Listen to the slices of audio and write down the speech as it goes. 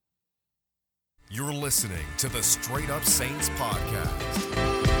You're listening to the Straight Up Saints podcast.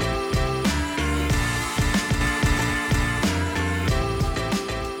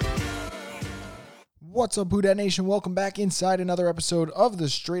 What's up, Who Dat Nation? Welcome back inside another episode of the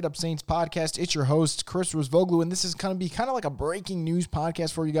Straight Up Saints podcast. It's your host, Chris Rosvoglu, and this is going to be kind of like a breaking news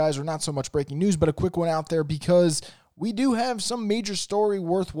podcast for you guys, or not so much breaking news, but a quick one out there because we do have some major story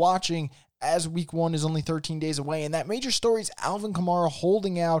worth watching as week one is only 13 days away. And that major story is Alvin Kamara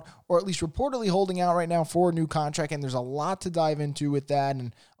holding out, or at least reportedly holding out right now for a new contract. And there's a lot to dive into with that.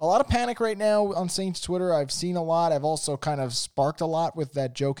 And a lot of panic right now on Saints Twitter. I've seen a lot. I've also kind of sparked a lot with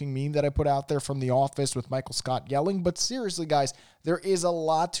that joking meme that I put out there from The Office with Michael Scott yelling. But seriously, guys, there is a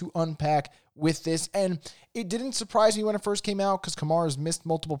lot to unpack with this. And it didn't surprise me when it first came out because Kamara's missed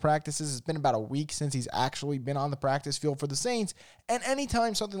multiple practices. It's been about a week since he's actually been on the practice field for the Saints. And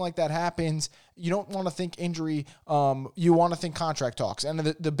anytime something like that happens, you don't want to think injury. You want to think contract talks. And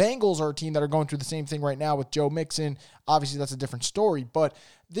the Bengals are a team that are going through the same thing right now with Joe Mixon. Obviously, that's a different story. But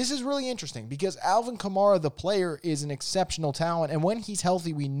this is really interesting because Alvin Kamara, the player, is an exceptional talent. And when he's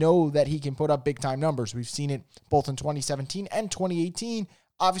healthy, we know that he can put up big-time numbers. We've seen it both in 2017 and 2018.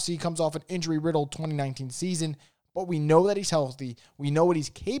 Obviously, he comes off an injury-riddled 2019 season, but we know that he's healthy. We know what he's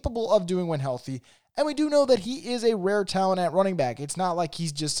capable of doing when healthy, and we do know that he is a rare talent at running back. It's not like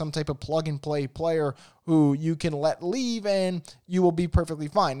he's just some type of plug-and-play player who you can let leave and you will be perfectly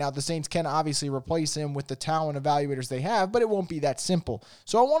fine. Now, the Saints can obviously replace him with the talent evaluators they have, but it won't be that simple.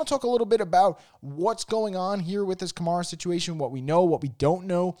 So I want to talk a little bit about what's going on here with this Kamara situation, what we know, what we don't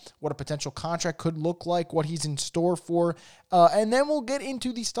know, what a potential contract could look like, what he's in store for, and then we'll get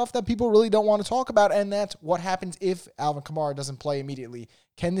into the stuff that people really don't want to talk about, and that's what happens if Alvin Kamara doesn't play immediately.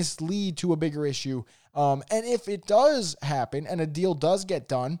 Can this lead to a bigger issue? And if it does happen and a deal does get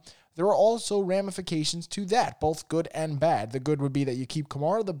done, there are also ramifications to that, both good and bad. The good would be that you keep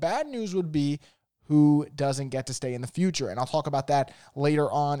Kamara. The bad news would be who doesn't get to stay in the future. And I'll talk about that later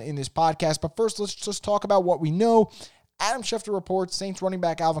on in this podcast. But first, let's just talk about what we know. Adam Schefter reports Saints running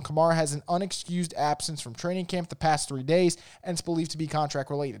back Alvin Kamara has an unexcused absence from training camp the past 3 days, and it's believed to be contract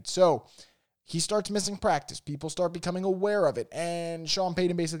related. So he starts missing practice. People start becoming aware of it. And Sean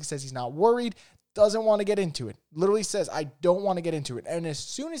Payton basically says he's not worried, doesn't want to get into it. Literally says, I don't want to get into it. And as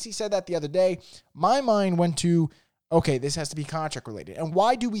soon as he said that the other day, my mind went to, okay, this has to be contract related. And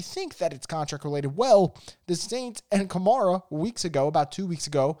why do we think that it's contract related? Well, the Saints and Kamara weeks ago, about 2 weeks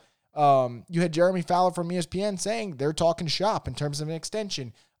ago, you had Jeremy Fowler from ESPN saying they're talking shop in terms of an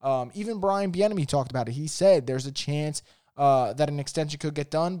extension. Even Brian Bieniemy talked about it. He said there's a chance that an extension could get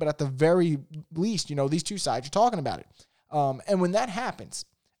done, but at the very least, these two sides are talking about it. And when that happens,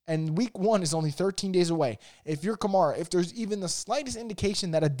 and week one is only 13 days away, if you're Kamara, if there's even the slightest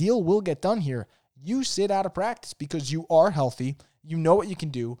indication that a deal will get done here, you sit out of practice because you are healthy. You know what you can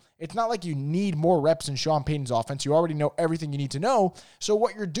do. It's not like you need more reps in Sean Payton's offense. You already know everything you need to know. So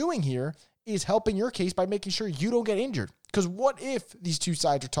what you're doing here is helping your case by making sure you don't get injured. Because what if these two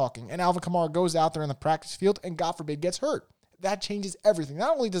sides are talking and Alvin Kamara goes out there in the practice field and, God forbid, gets hurt? That changes everything.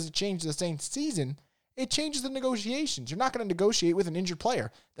 Not only does it change the Saints' season, it changes the negotiations. You're not going to negotiate with an injured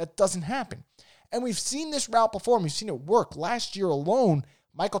player. That doesn't happen. And we've seen this route before, and we've seen it work. Last year alone,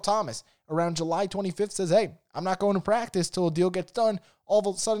 Michael Thomas, around July 25th, says, hey, I'm not going to practice till a deal gets done. All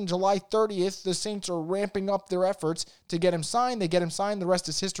of a sudden, July 30th, the Saints are ramping up their efforts to get him signed. They get him signed. The rest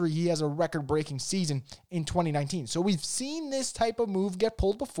is history. He has a record-breaking season in 2019. So we've seen this type of move get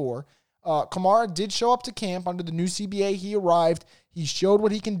pulled before. Kamara did show up to camp under the new CBA. He arrived. He showed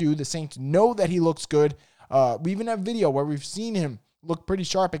what he can do. The Saints know that he looks good. We even have video where we've seen him look pretty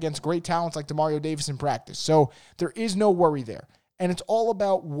sharp against great talents like Demario Davis in practice. So there is no worry there. And it's all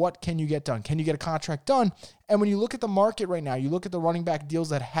about what can you get done. Can you get a contract done? And when you look at the market right now, you look at the running back deals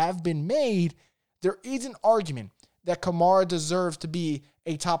that have been made, there is an argument that Kamara deserves to be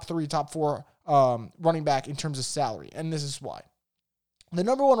a top 3, top 4 running back in terms of salary. And this is why. The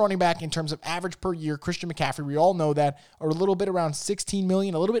number one running back in terms of average per year, Christian McCaffrey, we all know that, are a little bit around $16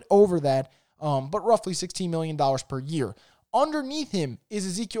 million, a little bit over that, but roughly $16 million per year. Underneath him is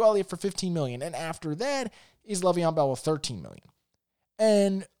Ezekiel Elliott for $15 million, and after that is Le'Veon Bell with $13 million.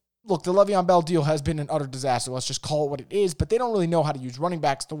 And look, the Le'Veon Bell deal has been an utter disaster. Let's just call it what it is, but they don't really know how to use running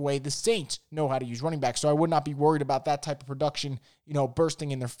backs the way the Saints know how to use running backs, so I would not be worried about that type of production,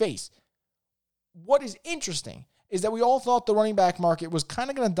 bursting in their face. What is interesting is that we all thought the running back market was kind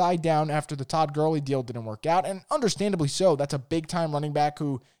of going to die down after the Todd Gurley deal didn't work out, and understandably so. That's a big-time running back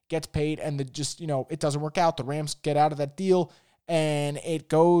who gets paid, and it doesn't work out. The Rams get out of that deal, and it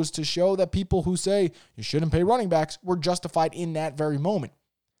goes to show that people who say you shouldn't pay running backs were justified in that very moment.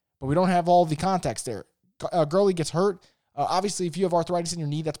 But we don't have all the context there. Gurley gets hurt. Obviously, if you have arthritis in your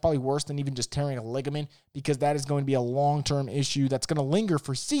knee, that's probably worse than even just tearing a ligament because that is going to be a long-term issue that's going to linger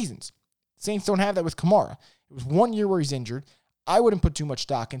for seasons. Saints don't have that with Kamara. It was 1 year where he's injured. I wouldn't put too much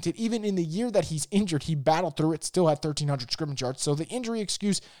stock into it. Even in the year that he's injured, he battled through it, still had 1,300 scrimmage yards. So the injury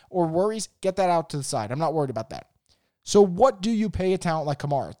excuse or worries, get that out to the side. I'm not worried about that. So what do you pay a talent like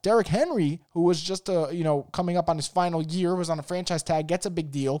Kamara? Derrick Henry, who was just coming up on his final year, was on a franchise tag, gets a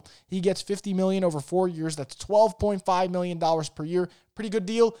big deal. He gets $50 million over 4 years. That's $12.5 million per year. Pretty good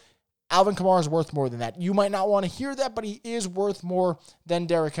deal. Alvin Kamara is worth more than that. You might not want to hear that, but he is worth more than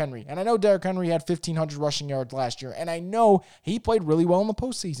Derrick Henry. And I know Derrick Henry had 1,500 rushing yards last year, and I know he played really well in the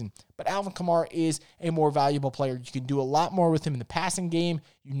postseason. But Alvin Kamara is a more valuable player. You can do a lot more with him in the passing game.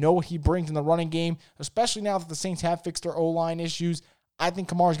 You know what he brings in the running game, especially now that the Saints have fixed their O-line issues. I think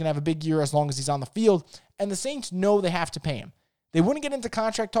Kamara is going to have a big year as long as he's on the field, and the Saints know they have to pay him. They wouldn't get into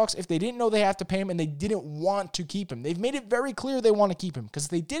contract talks if they didn't know they have to pay him and they didn't want to keep him. They've made it very clear they want to keep him because if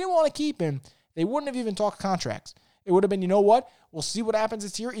they didn't want to keep him, they wouldn't have even talked contracts. It would have been, you know what? We'll see what happens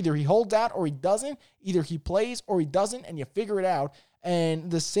this year. Either he holds out or he doesn't. Either he plays or he doesn't, and you figure it out. And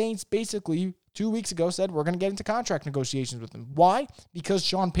the Saints basically 2 weeks ago said, we're going to get into contract negotiations with him. Why? Because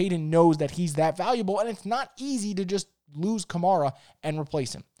Sean Payton knows that he's that valuable, and it's not easy to just lose Kamara and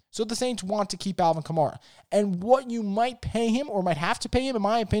replace him. So the Saints want to keep Alvin Kamara. And what you might pay him or might have to pay him, in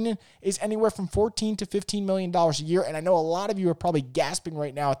my opinion, is anywhere from $14 to $15 million a year. And I know a lot of you are probably gasping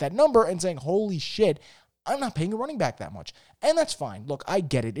right now at that number and saying, holy shit, I'm not paying a running back that much. And that's fine. Look, I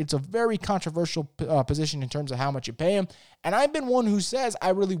get it. It's a very controversial position in terms of how much you pay him. And I've been one who says I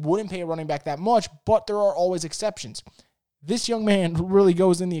really wouldn't pay a running back that much, but there are always exceptions. This young man really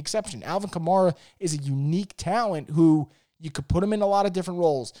goes in the exception. Alvin Kamara is a unique talent who you could put him in a lot of different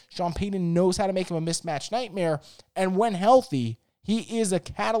roles. Sean Payton knows how to make him a mismatch nightmare. And when healthy, he is a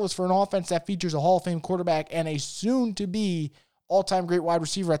catalyst for an offense that features a Hall of Fame quarterback and a soon-to-be all-time great wide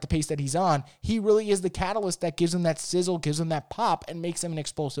receiver at the pace that he's on. He really is the catalyst that gives him that sizzle, gives him that pop, and makes him an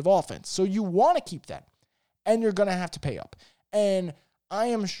explosive offense. So you want to keep that, and you're going to have to pay up. And I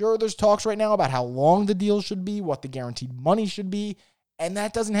am sure there's talks right now about how long the deal should be, what the guaranteed money should be, and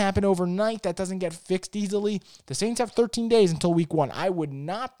that doesn't happen overnight. That doesn't get fixed easily. The Saints have 13 days until week 1. I would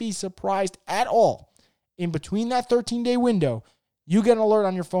not be surprised at all in between that 13-day window, you get an alert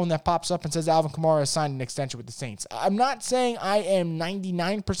on your phone that pops up and says Alvin Kamara has signed an extension with the Saints. I'm not saying I am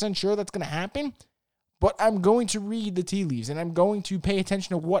 99% sure that's going to happen, but I'm going to read the tea leaves, and I'm going to pay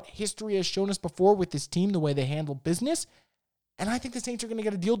attention to what history has shown us before with this team, the way they handle business, and I think the Saints are going to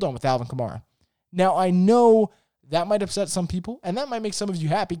get a deal done with Alvin Kamara. Now, I know that might upset some people, and that might make some of you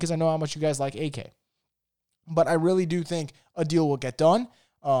happy because I know how much you guys like AK. But I really do think a deal will get done.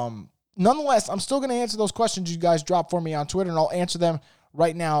 Nonetheless, I'm still going to answer those questions you guys drop for me on Twitter, and I'll answer them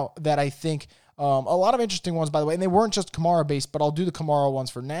right now that I think a lot of interesting ones, by the way, and they weren't just Kamara-based, but I'll do the Kamara ones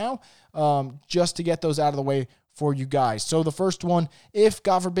for now just to get those out of the way for you guys. So the first one, if,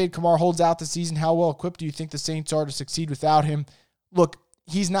 God forbid, Kamara holds out the season, how well equipped do you think the Saints are to succeed without him? Look,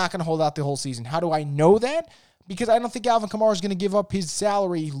 he's not going to hold out the whole season. How do I know that? Because I don't think Alvin Kamara is going to give up his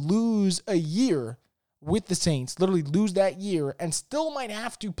salary, lose a year with the Saints, literally lose that year, and still might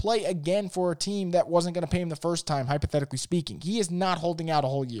have to play again for a team that wasn't going to pay him the first time, hypothetically speaking. He is not holding out a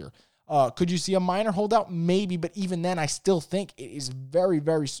whole year. Could you see a minor holdout? Maybe, but even then, I still think it is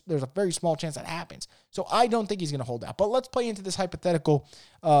there's a very small chance that happens. So I don't think he's going to hold out. But let's play into this hypothetical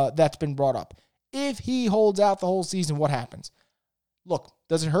that's been brought up. If he holds out the whole season, what happens? Look,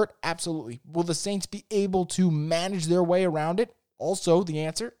 does it hurt? Absolutely. Will the Saints be able to manage their way around it? Also, the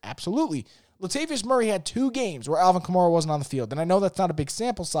answer, absolutely. Latavius Murray had 2 games where Alvin Kamara wasn't on the field. And I know that's not a big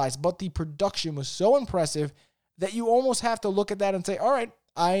sample size, but the production was so impressive that you almost have to look at that and say, all right,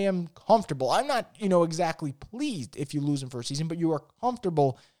 I am comfortable. I'm not, exactly pleased if you lose him for a season, but you are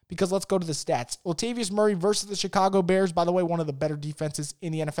comfortable because let's go to the stats. Latavius Murray versus the Chicago Bears, by the way, one of the better defenses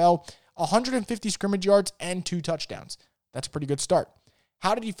in the NFL, 150 scrimmage yards and 2 touchdowns. That's a pretty good start.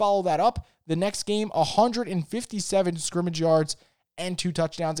 How did he follow that up? The next game, 157 scrimmage yards and 2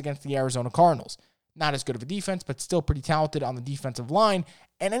 touchdowns against the Arizona Cardinals. Not as good of a defense, but still pretty talented on the defensive line.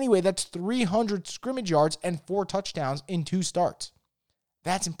 And anyway, that's 300 scrimmage yards and 4 touchdowns in 2 starts.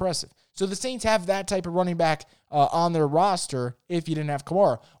 That's impressive. So the Saints have that type of running back on their roster if you didn't have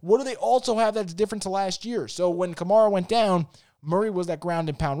Kamara. What do they also have that's different to last year? So when Kamara went down, Murray was that ground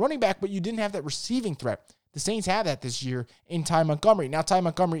and pound running back, but you didn't have that receiving threat. The Saints have that this year in Ty Montgomery. Now, Ty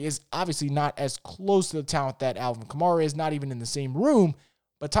Montgomery is obviously not as close to the talent that Alvin Kamara is, not even in the same room,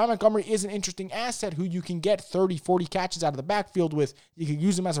 but Ty Montgomery is an interesting asset who you can get 30, 40 catches out of the backfield with. You can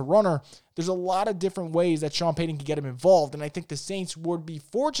use him as a runner. There's a lot of different ways that Sean Payton can get him involved, and I think the Saints would be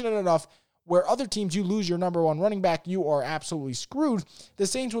fortunate enough where other teams, you lose your number one running back, you are absolutely screwed. The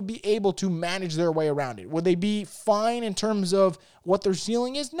Saints would be able to manage their way around it. Would they be fine in terms of what their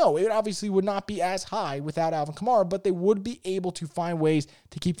ceiling is? No, it obviously would not be as high without Alvin Kamara, but they would be able to find ways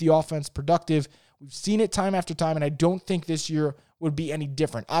to keep the offense productive. We've seen it time after time, and I don't think this year would be any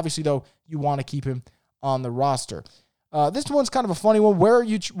different. Obviously, though, you want to keep him on the roster. This one's kind of a funny one. Where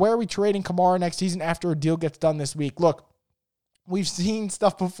are we trading Kamara next season after a deal gets done this week? Look, we've seen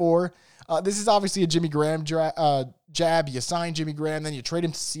stuff before. This is obviously a Jimmy Graham jab. You sign Jimmy Graham, then you trade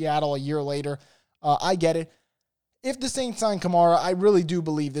him to Seattle a year later. I get it. If the Saints sign Kamara, I really do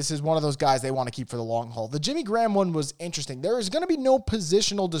believe this is one of those guys they want to keep for the long haul. The Jimmy Graham one was interesting. There is going to be no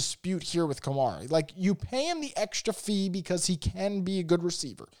positional dispute here with Kamara. Like, you pay him the extra fee because he can be a good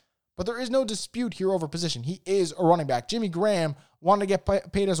receiver. But there is no dispute here over position. He is a running back. Jimmy Graham wanted to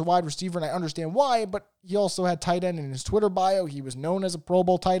get paid as a wide receiver, and I understand why, but he also had tight end in his Twitter bio. He was known as a Pro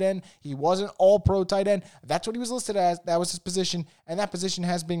Bowl tight end. He was an all-pro tight end. That's what he was listed as. That was his position, and that position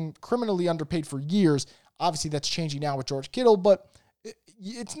has been criminally underpaid for years. Obviously, that's changing now with George Kittle, but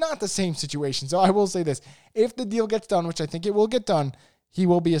it's not the same situation. So I will say this. If the deal gets done, which I think it will get done, he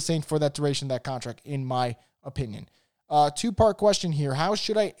will be a Saint for that duration of that contract, in my opinion. Two-part question here. How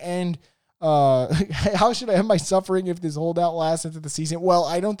should I end my suffering if this holdout lasts into the season? Well,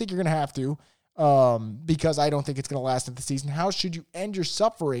 I don't think you're going to have to, because I don't think it's going to last into the season. How should you end your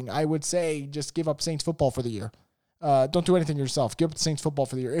suffering? I would say just give up Saints football for the year. Don't do anything yourself. Give up the Saints football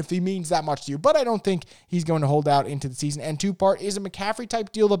for the year if he means that much to you. But I don't think he's going to hold out into the season. And two-part, is a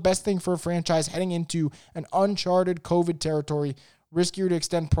McCaffrey-type deal the best thing for a franchise heading into an uncharted COVID territory, riskier to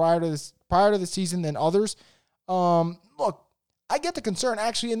extend prior to the season than others? Look, I get the concern,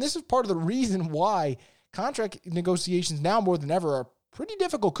 actually, and this is part of the reason why contract negotiations now more than ever are pretty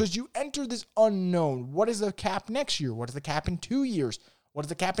difficult, because you enter this unknown. What is the cap next year? What is the cap in 2 years? What is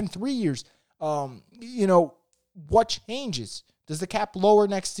the cap in 3 years? What changes? Does the cap lower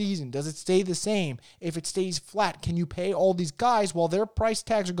next season? Does it stay the same? If it stays flat, can you pay all these guys while their price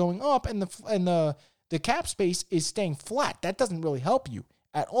tags are going up and the cap space is staying flat? That doesn't really help you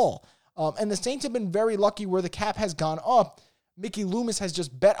at all. And the Saints have been very lucky where the cap has gone up. Mickey Loomis has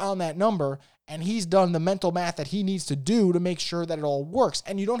just bet on that number, and he's done the mental math that he needs to do to make sure that it all works.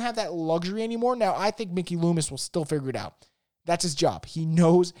 And you don't have that luxury anymore. Now, I think Mickey Loomis will still figure it out. That's his job. He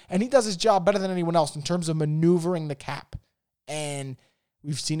knows, and he does his job better than anyone else in terms of maneuvering the cap. And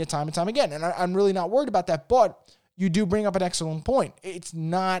we've seen it time and time again. And I'm really not worried about that, but you do bring up an excellent point. It's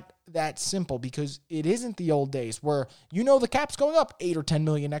not that simple, because it isn't the old days where the cap's going up $8 or $10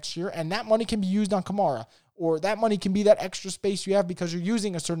 million next year, and that money can be used on Kamara, or that money can be that extra space you have because you're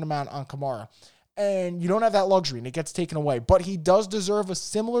using a certain amount on Kamara. And you don't have that luxury, and it gets taken away. But he does deserve a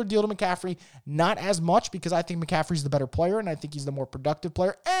similar deal to McCaffrey, not as much, because I think McCaffrey's the better player, and I think he's the more productive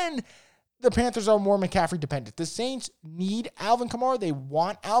player, and the Panthers are more McCaffrey dependent. The Saints need Alvin Kamara. They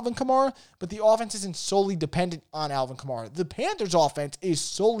want Alvin Kamara, but the offense isn't solely dependent on Alvin Kamara. The Panthers' offense is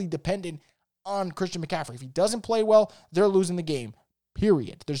solely dependent on Christian McCaffrey. If he doesn't play well, they're losing the game,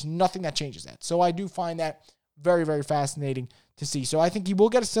 period. There's nothing that changes that. So I do find that very, very fascinating to see. So I think he will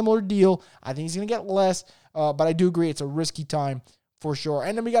get a similar deal. I think he's going to get less, but I do agree it's a risky time for sure.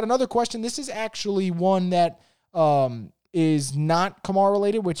 And then we got another question. This is actually one that is not Kamara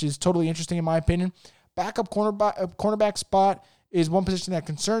related, which is totally interesting in my opinion. Backup cornerback spot is one position that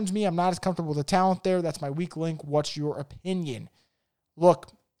concerns me. I'm not as comfortable with the talent there. That's my weak link. What's your opinion?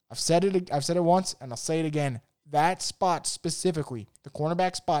 Look, I've said it once, and I'll say it again. That spot specifically, the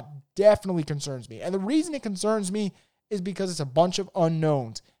cornerback spot, definitely concerns me. And the reason it concerns me is because it's a bunch of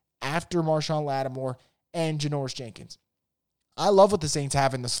unknowns after Marshawn Lattimore and Janoris Jenkins. I love what the Saints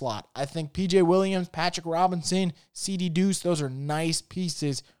have in the slot. I think P.J. Williams, Patrick Robinson, C.D. Deuce, those are nice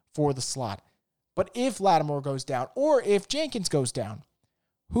pieces for the slot. But if Lattimore goes down, or if Jenkins goes down,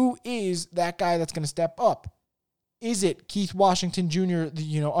 who is that guy that's going to step up? Is it Keith Washington Jr., the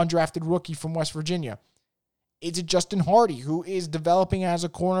undrafted rookie from West Virginia? Is it Justin Hardy, who is developing as a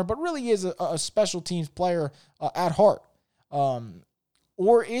corner, but really is a special teams player at heart?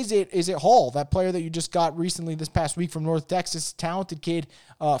 Or is it Hall, that player that you just got recently this past week from North Texas, talented kid,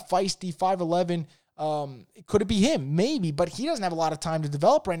 feisty, 5'11". Could it be him? Maybe, but he doesn't have a lot of time to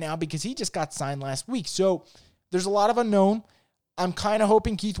develop right now because he just got signed last week. So there's a lot of unknown. I'm kind of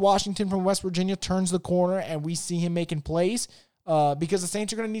hoping Keith Washington from West Virginia turns the corner and we see him making plays because the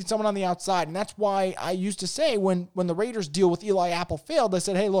Saints are going to need someone on the outside. And that's why I used to say when the Raiders deal with Eli Apple failed, I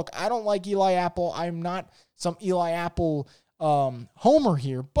said, hey, look, I don't like Eli Apple. I'm not some Eli Apple homer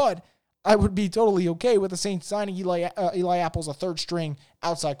here, but I would be totally okay with the Saints signing Eli Apple as a third-string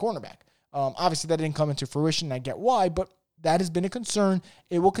outside cornerback. Obviously, that didn't come into fruition, and I get why, but That has been a concern.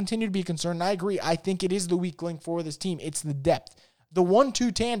 It will continue to be a concern. And I agree. I think it is the weak link for this team. It's the depth. The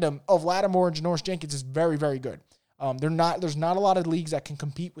 1-2 tandem of Lattimore and Janoris Jenkins is very, very good. There's not a lot of leagues that can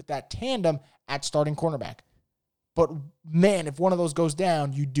compete with that tandem at starting cornerback. But, man, if one of those goes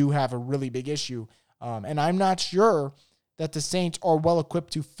down, you do have a really big issue. And I'm not sure that the Saints are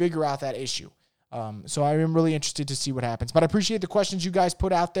well-equipped to figure out that issue. So I am really interested to see what happens. But I appreciate the questions you guys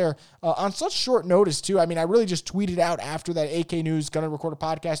put out there on such short notice, too. I mean, I really just tweeted out after that AK News, going to record a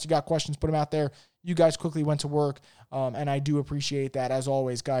podcast. You got questions, put them out there. You guys quickly went to work, and I do appreciate that, as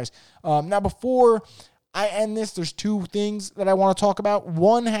always, guys. Now, before I end this, there's two things that I want to talk about.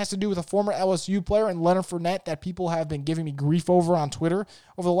 One has to do with a former LSU player and Leonard Fournette that people have been giving me grief over on Twitter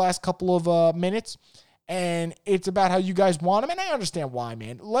over the last couple of minutes. And it's about how you guys want him, and I understand why,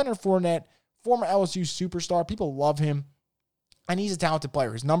 man. Leonard Fournette, former LSU superstar. People love him, and he's a talented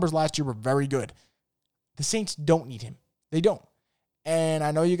player. His numbers last year were very good. The Saints don't need him. They don't. And I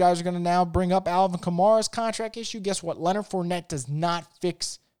know you guys are going to now bring up Alvin Kamara's contract issue. Guess what? Leonard Fournette does not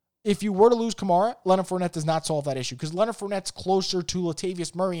fix. If you were to lose Kamara, Leonard Fournette does not solve that issue because Leonard Fournette's closer to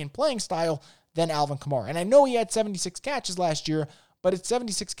Latavius Murray in playing style than Alvin Kamara. And I know he had 76 catches last year, but it's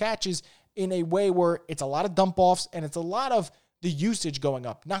 76 catches in a way where it's a lot of dump-offs and it's a lot of the usage going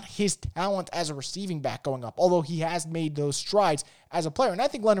up, not his talent as a receiving back going up, although he has made those strides as a player. And I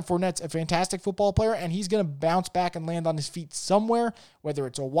think Leonard Fournette's a fantastic football player, and he's going to bounce back and land on his feet somewhere, whether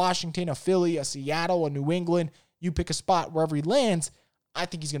it's a Washington, a Philly, a Seattle, a New England. You pick a spot wherever he lands, I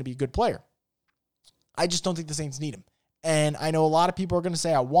think he's going to be a good player. I just don't think the Saints need him. And I know a lot of people are going to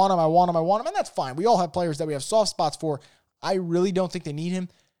say, I want him, and that's fine. We all have players that we have soft spots for. I really don't think they need him.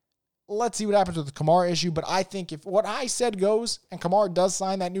 Let's see what happens with the Kamara issue, but I think if what I said goes and Kamara does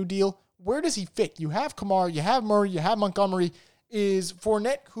sign that new deal, where does he fit? You have Kamara, you have Murray, you have Montgomery. Is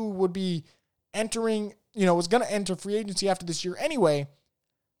Fournette, who would be entering, was going to enter free agency after this year anyway,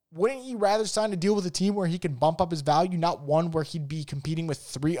 wouldn't he rather sign a deal with a team where he can bump up his value, not one where he'd be competing with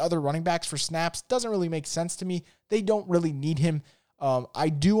 3 other running backs for snaps? Doesn't really make sense to me. They don't really need him. I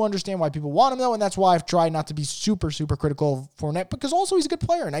do understand why people want him, though, and that's why I've tried not to be super, super critical of Fournette, because also he's a good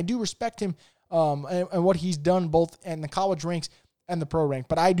player, and I do respect him and what he's done both in the college ranks and the pro rank,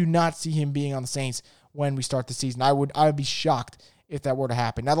 but I do not see him being on the Saints when we start the season. I would be shocked if that were to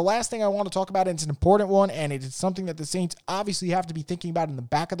happen. Now, the last thing I want to talk about, and it's an important one, and it is something that the Saints obviously have to be thinking about in the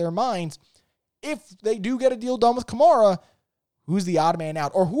back of their minds. If they do get a deal done with Kamara, who's the odd man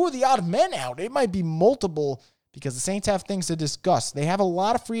out? Or who are the odd men out? It might be multiple, because the Saints have things to discuss. They have a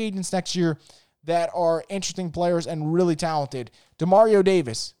lot of free agents next year that are interesting players and really talented. Demario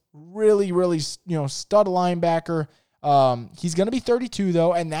Davis, really, really, stud linebacker. He's going to be 32,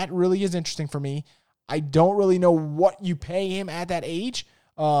 though, and that really is interesting for me. I don't really know what you pay him at that age.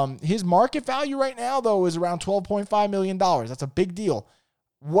 His market value right now, though, is around $12.5 million. That's a big deal.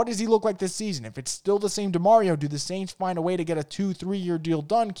 What does he look like this season? If it's still the same Demario, do the Saints find a way to get a 2-3 year deal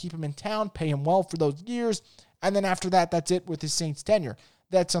done, keep him in town, pay him well for those years, and then after that, that's it with his Saints tenure?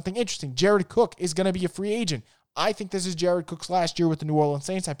 That's something interesting. Jared Cook is going to be a free agent. I think this is Jared Cook's last year with the New Orleans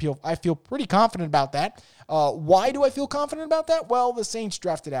Saints. I feel pretty confident about that. Why do I feel confident about that? Well, the Saints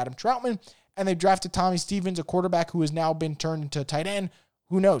drafted Adam Troutman, and they drafted Tommy Stevens, a quarterback who has now been turned into a tight end.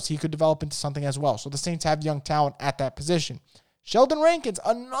 Who knows? He could develop into something as well. So the Saints have young talent at that position. Sheldon Rankins,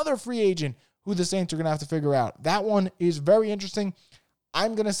 another free agent who the Saints are going to have to figure out. That one is very interesting.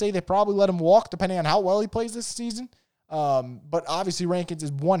 I'm going to say they probably let him walk depending on how well he plays this season. But obviously Rankins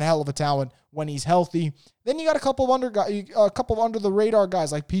is one hell of a talent when he's healthy. Then you got a couple of under the radar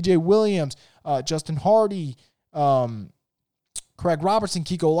guys like PJ Williams, Justin Hardy, Craig Robertson,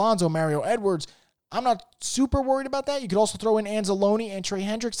 Kiko Alonso, Mario Edwards. I'm not super worried about that. You could also throw in Anzalone and Trey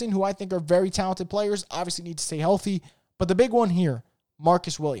Hendrickson, who I think are very talented players. Obviously need to stay healthy. But the big one here,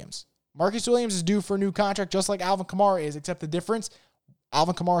 Marcus Williams. Marcus Williams is due for a new contract just like Alvin Kamara is, except the difference,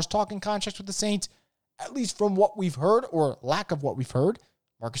 Alvin Kamara is talking contracts with the Saints. At least from what we've heard, or lack of what we've heard,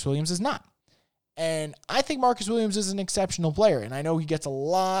 Marcus Williams is not. And I think Marcus Williams is an exceptional player. And I know he gets a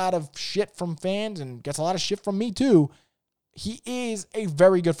lot of shit from fans and gets a lot of shit from me too. He is a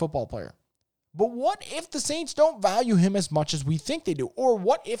very good football player. But what if the Saints don't value him as much as we think they do? Or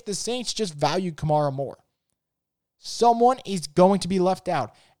what if the Saints just value Kamara more? Someone is going to be left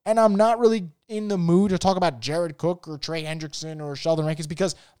out. And I'm not really in the mood to talk about Jared Cook or Trey Hendrickson or Sheldon Rankins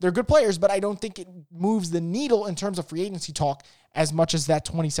because they're good players, but I don't think it moves the needle in terms of free agency talk as much as that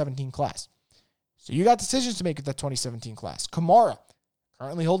 2017 class. So you got decisions to make with that 2017 class. Kamara,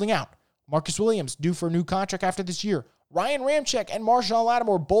 currently holding out. Marcus Williams, due for a new contract after this year. Ryan Ramczyk and Marshawn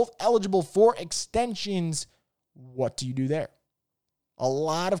Lattimore, both eligible for extensions. What do you do there? A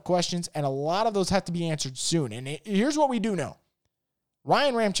lot of questions, and a lot of those have to be answered soon. And here's what we do know.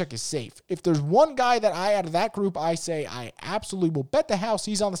 Ryan Ramczyk is safe. If there's one guy that out of that group, I say I absolutely will bet the house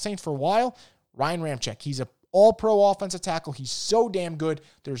he's on the Saints for a while, Ryan Ramczyk. He's a all-pro offensive tackle. He's so damn good.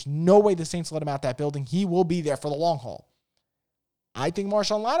 There's no way the Saints let him out that building. He will be there for the long haul. I think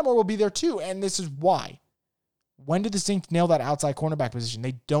Marshon Lattimore will be there too, and this is why. When did the Saints nail that outside cornerback position?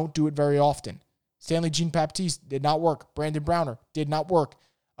 They don't do it very often. Stanley Jean-Baptiste did not work. Brandon Browner did not work.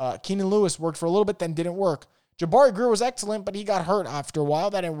 Keenan Lewis worked for a little bit, then didn't work. Jabari Greer was excellent, but he got hurt after a while.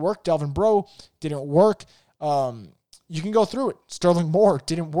 That didn't work. Delvin Breaux didn't work. You can go through it. Sterling Moore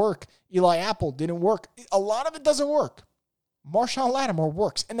didn't work. Eli Apple didn't work. A lot of it doesn't work. Marshon Lattimore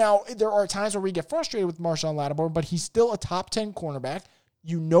works. And now there are times where we get frustrated with Marshon Lattimore, but he's still a top 10 cornerback.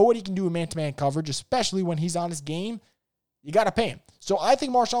 You know what he can do in man-to-man coverage, especially when he's on his game. You got to pay him. So I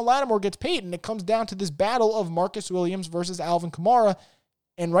think Marshon Lattimore gets paid, and it comes down to this battle of Marcus Williams versus Alvin Kamara.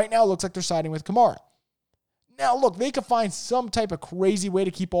 And right now it looks like they're siding with Kamara. Now, look, they could find some type of crazy way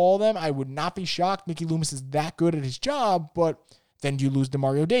to keep all of them. I would not be shocked. Mickey Loomis is that good at his job, but then do you lose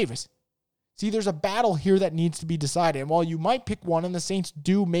Demario Davis? See, there's a battle here that needs to be decided. And while you might pick one and the Saints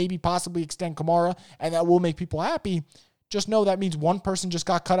do maybe possibly extend Kamara, and that will make people happy, just know that means one person just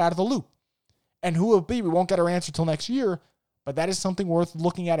got cut out of the loop. And who will it be? We won't get our answer till next year, but that is something worth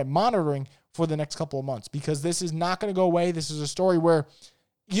looking at and monitoring for the next couple of months, because this is not going to go away. This is a story where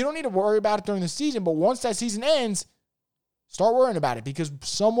you don't need to worry about it during the season, but once that season ends, start worrying about it, because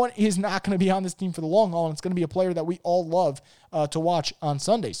someone is not going to be on this team for the long haul, and it's going to be a player that we all love to watch on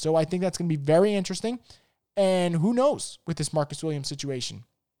Sunday. So I think that's going to be very interesting. And who knows with this Marcus Williams situation,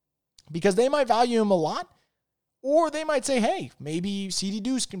 because they might value him a lot, or they might say, hey, maybe CD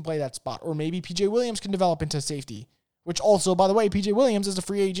Deuce can play that spot, or maybe PJ Williams can develop into safety, which also, by the way, PJ Williams is a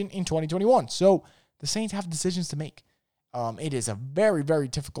free agent in 2021. So the Saints have decisions to make. It is a very, very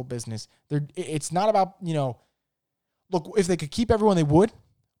difficult business. It's not about, look, if they could keep everyone, they would,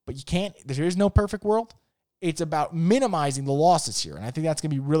 but you can't. There is no perfect world. It's about minimizing the losses here, and I think that's going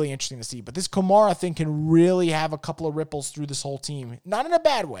to be really interesting to see. But this Kamara thing can really have a couple of ripples through this whole team. Not in a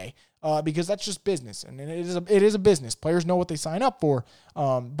bad way, because that's just business, and it is a business. Players know what they sign up for.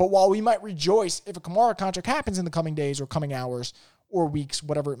 But while we might rejoice if a Kamara contract happens in the coming days or coming hours or weeks,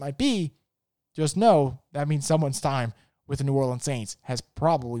 whatever it might be, just know that means someone's time with the New Orleans Saints has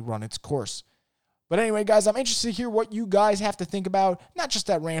probably run its course. But anyway, guys, I'm interested to hear what you guys have to think about, not just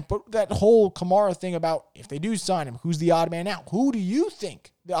that rant, but that whole Kamara thing about if they do sign him, who's the odd man out? Who do you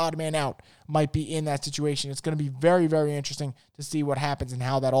think the odd man out might be in that situation? It's going to be very, very interesting to see what happens and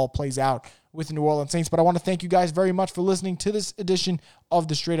how that all plays out with the New Orleans Saints. But I want to thank you guys very much for listening to this edition of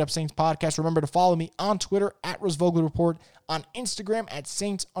the Straight Up Saints podcast. Remember to follow me on Twitter at Rosvoglu Report, on Instagram at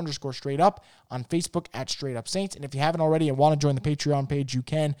Saints_straight up, on Facebook at Straight Up Saints. And if you haven't already and want to join the Patreon page, you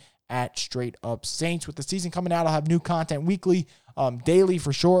can at Straight Up Saints. With the season coming out, I'll have new content weekly, daily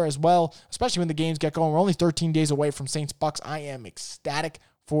for sure as well, especially when the games get going. We're only 13 days away from Saints-Bucks. I am ecstatic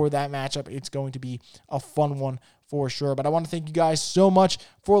for that matchup. It's going to be a fun one for sure. But I want to thank you guys so much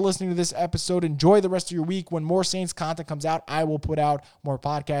for listening to this episode. Enjoy the rest of your week. When more Saints content comes out, I will put out more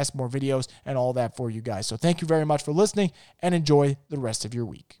podcasts, more videos, and all that for you guys. So thank you very much for listening, and enjoy the rest of your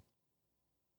week.